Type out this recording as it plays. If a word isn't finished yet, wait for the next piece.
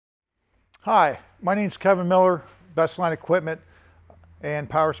Hi, my name is Kevin Miller, Best Line Equipment and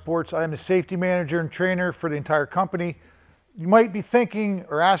Powersports. I am the safety manager and trainer for the entire company. You might be thinking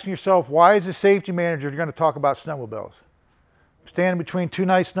or asking yourself, why is the safety manager going to talk about snowmobiles? I'm standing between two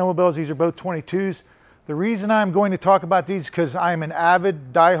nice snowmobiles. These are both 22s. The reason I'm going to talk about these is because I'm an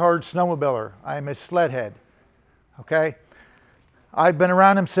avid, diehard snowmobiler. I am a sledhead, okay? I've been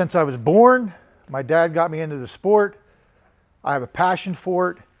around them since I was born. My dad got me into the sport. I have a passion for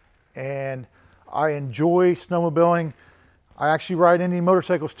it, and I enjoy snowmobiling. I actually ride Indian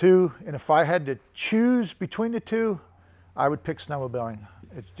motorcycles too, and if I had to choose between the two, I would pick snowmobiling.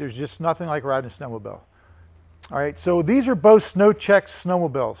 There's just nothing like riding a snowmobile. All right, so these are both snow check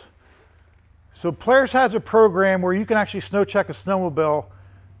snowmobiles. So Polaris has a program where you can actually snow check a snowmobile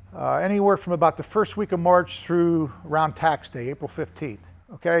anywhere from about the first week of March through around tax day, April 15th.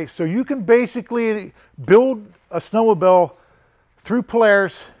 Okay, so you can basically build a snowmobile through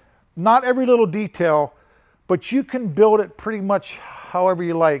Polaris, not every little detail, but you can build it pretty much however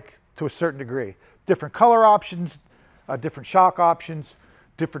you like to a certain degree. Different color options, different shock options,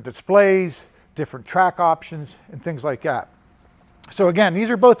 different displays, different track options, and things like that. So again, these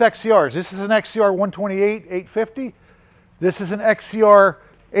are both XCRs. This is an XCR 128 850. This is an XCR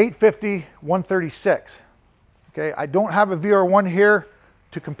 850 136. Okay, I don't have a VR1 here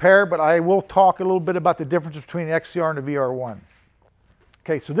to compare, but I will talk a little bit about the difference between the XCR and the VR1.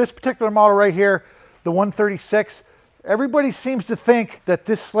 Okay, so this particular model right here, the 136, everybody seems to think that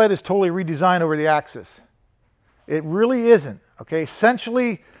this sled is totally redesigned over the axis. It really isn't, okay?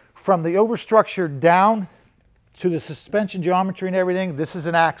 Essentially, from the overstructure down to the suspension geometry and everything, this is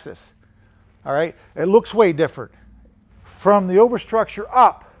an axis, all right? It looks way different. From the overstructure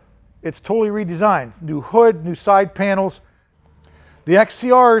up, it's totally redesigned. New hood, new side panels. The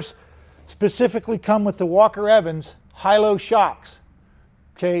XCRs specifically come with the Walker Evans high-low shocks.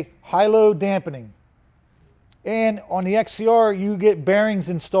 Okay, high-low dampening. And on the XCR, you get bearings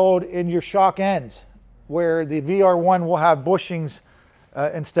installed in your shock ends, where the VR1 will have bushings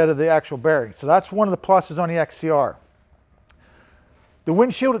instead of the actual bearings. So that's one of the pluses on the XCR. The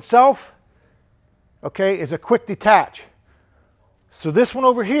windshield itself, okay, is a quick detach. So this one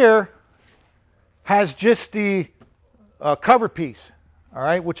over here has just the cover piece, all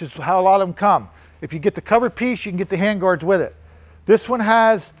right, which is how a lot of them come. If you get the cover piece, you can get the handguards with it. This one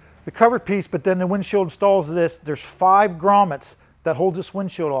has the cover piece, but then the windshield installs this. There's 5 grommets that hold this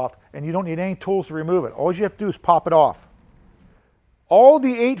windshield off, and you don't need any tools to remove it. All you have to do is pop it off. All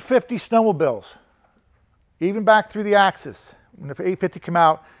the 850 snowmobiles, even back through the Axis, when the 850 come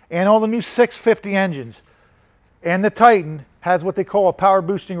out, and all the new 650 engines, and the Titan has what they call a power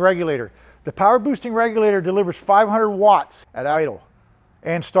boosting regulator. The power boosting regulator delivers 500 watts at idle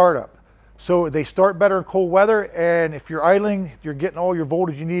and startup. So they start better in cold weather, and if you're idling, you're getting all your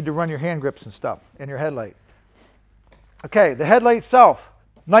voltage you need to run your hand grips and stuff, and your headlight. Okay, the headlight itself,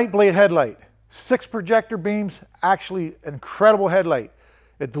 Nightblade headlight. 6 projector beams, actually incredible headlight.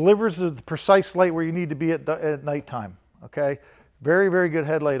 It delivers the precise light where you need to be at nighttime, okay? Very, very good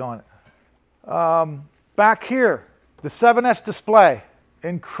headlight on it. Back here, the 7S display,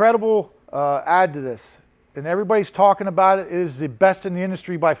 incredible add to this. And everybody's talking about it. It is the best in the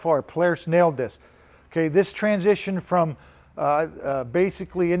industry by far. Polaris nailed this. Okay, this transition from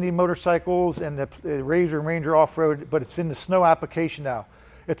basically Indian motorcycles and the Razor and Ranger off-road, but it's in the snow application now.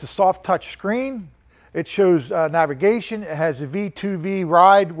 It's a soft touch screen. It shows navigation. It has a V2V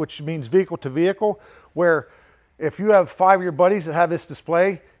ride, which means vehicle to vehicle, where if you have 5 of your buddies that have this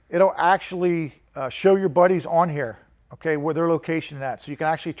display, it'll actually show your buddies on here, okay, where their location is at, so you can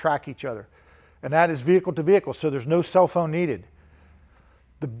actually track each other. And that is vehicle to vehicle, so there's no cell phone needed.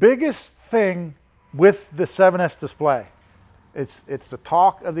 The biggest thing with the 7S display, it's the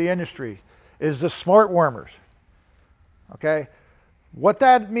talk of the industry, is the smart warmers, okay? What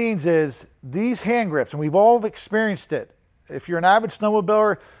that means is these hand grips, and we've all experienced it. If you're an avid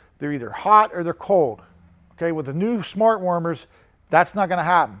snowmobiler, they're either hot or they're cold, okay? With the new smart warmers, that's not gonna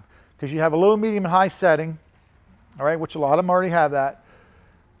happen because you have a low, medium, and high setting, all right, which a lot of them already have that.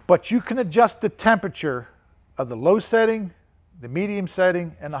 But you can adjust the temperature of the low setting, the medium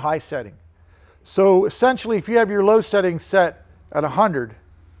setting, and the high setting. So essentially, if you have your low setting set at 100,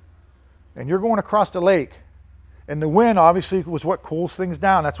 and you're going across the lake, and the wind obviously was what cools things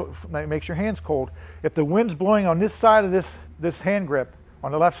down, that's what makes your hands cold. If the wind's blowing on this side of this hand grip,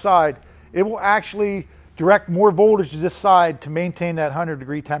 on the left side, it will actually direct more voltage to this side to maintain that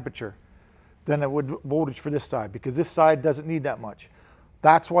 100-degree temperature than it would voltage for this side, because this side doesn't need that much.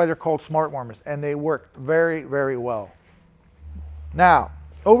 That's why they're called smart warmers, and they work very, very well. Now,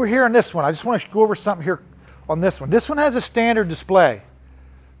 over here on this one, I just want to go over something here on this one. This one has a standard display.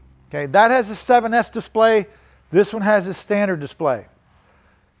 Okay, that has a 7S display. This one has a standard display.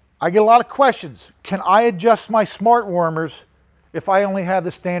 I get a lot of questions. Can I adjust my smart warmers if I only have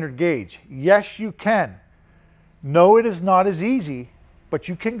the standard gauge? Yes, you can. No, it is not as easy, but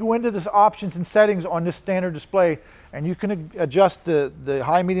you can go into the options and settings on this standard display, and you can adjust the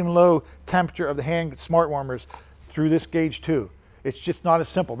high, medium, low temperature of the hand smart warmers through this gauge too. It's just not as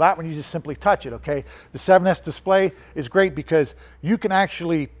simple. That one you just simply touch it, okay? The 7S display is great because you can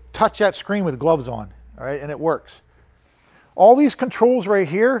actually touch that screen with gloves on, all right, and it works. All these controls right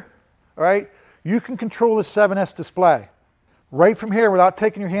here, all right, you can control the 7S display right from here without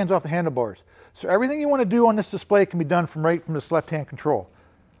taking your hands off the handlebars. So everything you want to do on this display can be done from this left-hand control.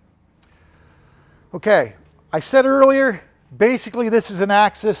 Okay, I said earlier, basically this is an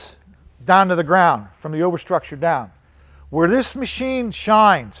axis down to the ground, from the overstructure down. Where this machine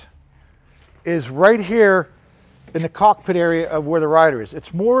shines is right here in the cockpit area of where the rider is.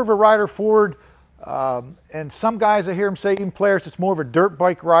 It's more of a rider forward, and some guys I hear them say, even Polaris, it's more of a dirt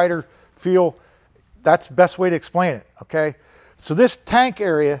bike rider feel. That's the best way to explain it, okay? So this tank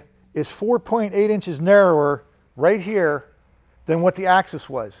area is 4.8 inches narrower right here than what the axis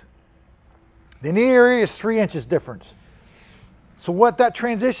was. The knee area is 3 inches difference. So what that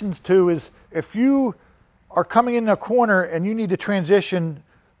transitions to is if you are coming in a corner and you need to transition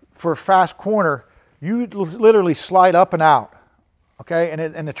for a fast corner, you literally slide up and out, okay?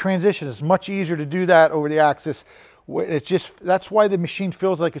 And the transition is much easier to do that over the axis. It's just, that's why the machine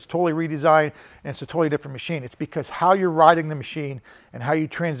feels like it's totally redesigned and it's a totally different machine. It's because how you're riding the machine and how you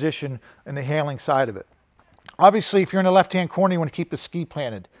transition in the handling side of it. Obviously, if you're in the left-hand corner, you want to keep the ski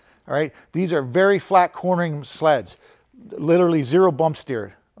planted, all right? These are very flat cornering sleds, literally zero bump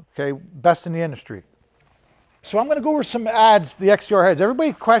steer, okay? Best in the industry. So I'm going to go over some adds, the XCR heads.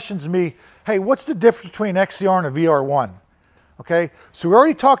 Everybody questions me, hey, what's the difference between an XCR and a VR1? Okay, so we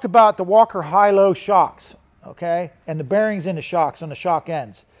already talked about the Walker high-low shocks, okay, and the bearings in the shocks on the shock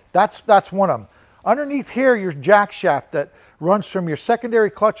ends. That's one of them. Underneath here, your jack shaft that runs from your secondary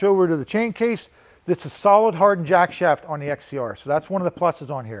clutch over to the chain case. That's a solid hardened jack shaft on the XCR. So that's one of the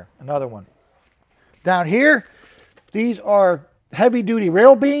pluses on here. Another one. Down here, these are heavy-duty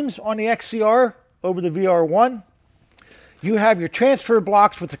rail beams on the XCR over the VR1. You have your transfer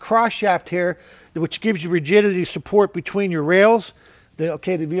blocks with the cross shaft here, which gives you rigidity support between your rails. The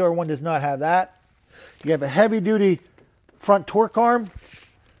VR1 does not have that. You have a heavy-duty front torque arm,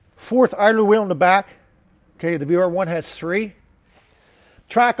 fourth idler wheel in the back. Okay, the VR1 has 3.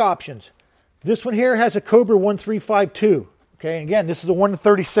 Track options. This one here has a Cobra 1352. Okay, again, this is a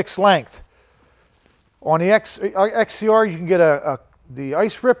 1/36 length. On the XCR, you can get the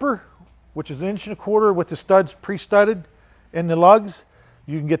ice ripper, which is 1.25 inches with the studs pre-studded in the lugs.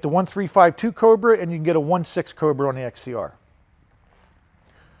 You can get the 1352 Cobra and you can get a 1/6 Cobra on the XCR.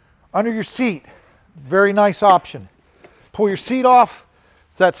 Under your seat, very nice option. Pull your seat off.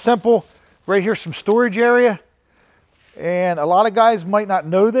 It's that simple. Right here, some storage area. And a lot of guys might not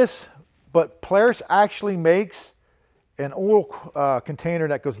know this, but Polaris actually makes an oil container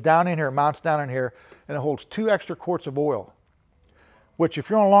that goes down in here, mounts down in here, and it holds 2 extra quarts of oil. Which if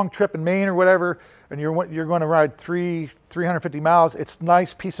you're on a long trip in Maine or whatever, and you're going to ride 350 miles, it's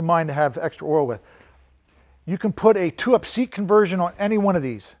nice peace of mind to have extra oil with. You can put a 2-up seat conversion on any one of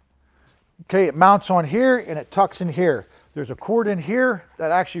these. Okay, it mounts on here and it tucks in here. There's a cord in here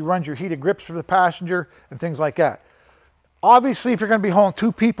that actually runs your heated grips for the passenger and things like that. Obviously, if you're going to be hauling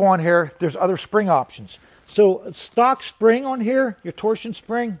 2 people on here, there's other spring options. So stock spring on here, your torsion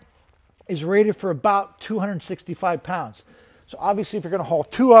spring, is rated for about 265 pounds. So obviously, if you're going to haul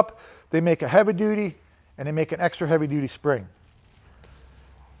 2 up, they make a heavy duty and they make an extra heavy duty spring.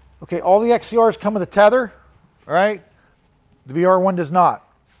 Okay, all the XCRs come with a tether, all right? The VR1 does not.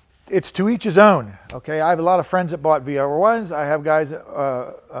 It's to each his own, okay? I have a lot of friends that bought VR1s. I have guys that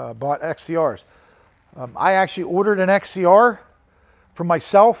bought XCRs. I actually ordered an XCR for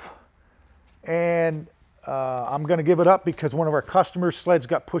myself, and I'm going to give it up because one of our customers' sleds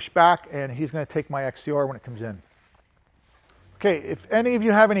got pushed back, and he's going to take my XCR when it comes in. Okay, if any of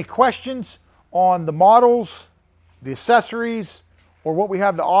you have any questions on the models, the accessories, or what we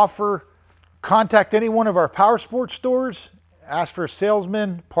have to offer, contact any one of our Powersports stores. Ask for a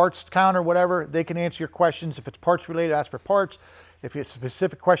salesman, parts counter, whatever. They can answer your questions. If it's parts related, ask for parts. If it's a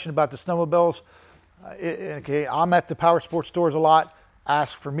specific question about the snowmobiles, okay, I'm at the Powersports stores a lot.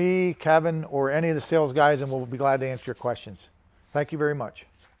 Ask for me, Kevin, or any of the sales guys, and we'll be glad to answer your questions. Thank you very much.